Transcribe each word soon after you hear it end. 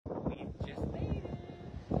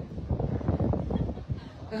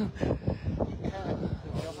The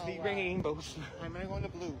rainbows. I'm gonna go in the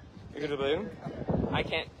blue. You're gonna blue? I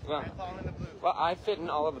can't. Well, I'm falling in the blue. well, I fit in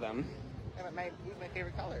all of them. Yeah, but blue's my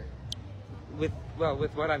favorite color. With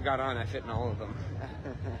what I've got on, I fit in all of them.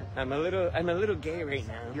 I'm a little gay right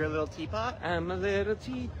now. You're a little teapot? I'm a little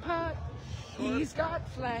teapot. He's got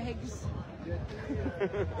flags.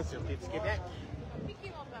 So it's Quebec.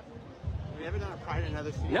 We haven't done a pride in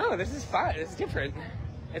another city. No, this is fun. It's different.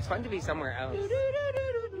 It's fun to be somewhere else.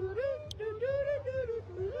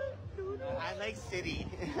 I like city.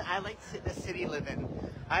 I like the city living.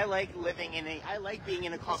 I like living in I like being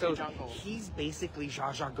in a coffee jungle. He's basically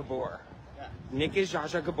Zsa Gabor. Yeah. Nick is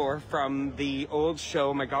Zsa Gabor from the old show.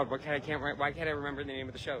 Oh my God, why can't I remember the name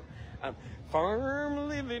of the show? Farm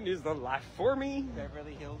living is the life for me.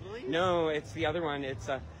 Beverly Hillbillies? No, it's the other one. It's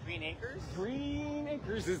Green Acres? Green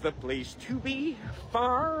Acres is the place to be.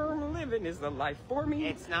 Farm living is the life for me.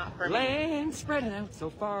 It's not for me. Land spreading out so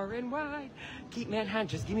far and wide. Keep Manhattan,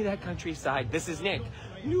 just give me that countryside. This is Nick.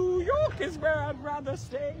 New York is where I'd rather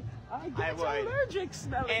stay. I get allergic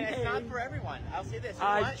smelling. And it's not for everyone. I'll say this.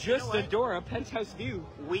 I just adore a penthouse view.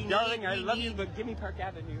 Darling, I love you, but give me Park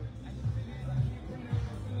Avenue.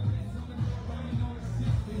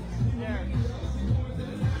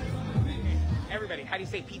 Everybody, how do you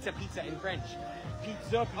say pizza in French?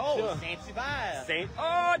 Pizza. Oh, Saint-Hubert.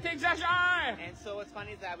 Oh, t'exagères! And so what's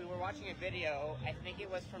funny is that we were watching a video. I think it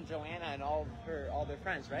was from Joanna and all their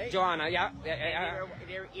friends, right? Joanna, yeah.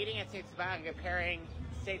 They were eating at Saint-Hubert and comparing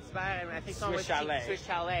Saint-Hubert and I think Swiss Chalet. Swiss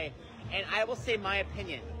Chalet. And I will say my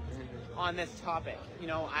opinion on this topic. You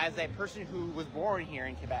know, as a person who was born here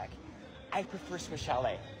in Quebec, I prefer Swiss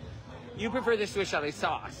Chalet. You prefer the Swiss Chalet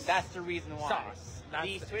sauce. That's the reason why.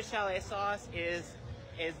 The Swiss Chalet sauce is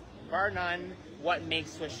bar none what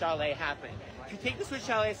makes Swiss Chalet happen. If you take the Swiss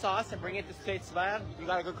Chalet sauce and bring it to Saint-Hubert, you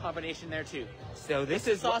got a good combination there too. So this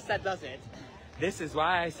is sauce that does it. This is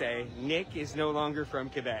why I say Nick is no longer from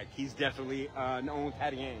Quebec. He's definitely an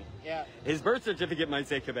Ontarien. Yeah. His birth certificate might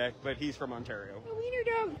say Quebec, but he's from Ontario. A wiener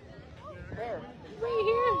dog. Where? Right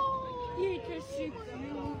here. You're just so cute.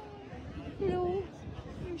 Hello.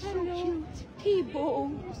 You're so cute.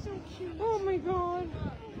 T-Bone. You're so cute. Oh my God.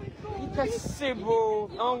 Il est si beau.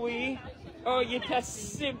 Oh oui. Oh, il est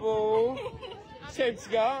si beau. C'est un petit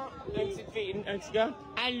gars. Une petite fille. Un petit gars.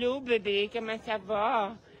 Allô, bébé. Comment ça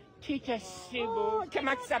va? Tu es si beau.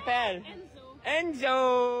 Comment tu s'appelles?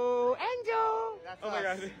 Enzo. Enzo. That's oh my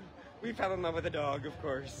God. We fell in love with a dog, of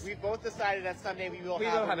course. We both decided that someday we will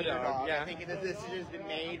have a dog. Yeah. I think the decision's been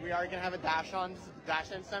made. We are going to have a Dachshund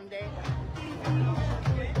someday.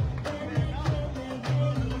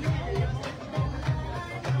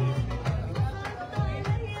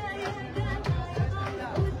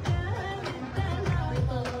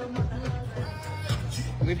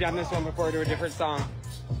 We've done this one before to a different song.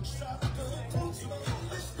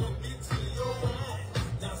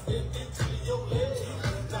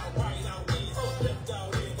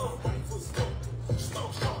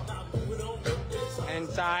 And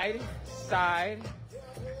side,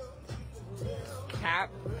 tap.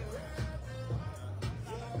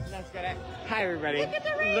 Let's get it. Hi, everybody.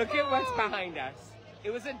 Look at what's behind us.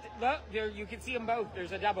 It was look there. You can see them both.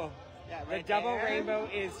 There's a double. Yeah, the double rainbow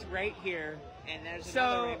is right here. And there's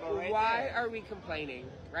another rainbow right why there. are we complaining,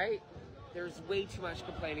 right? There's way too much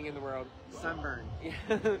complaining in the world. Sunburn.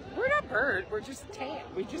 We're not burned. We're just tan.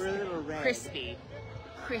 We're a little red. Crispy.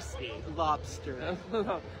 Lobster.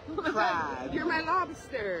 Crab. You're my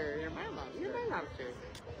lobster. You're my lobster.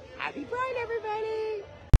 Happy Pride, everybody.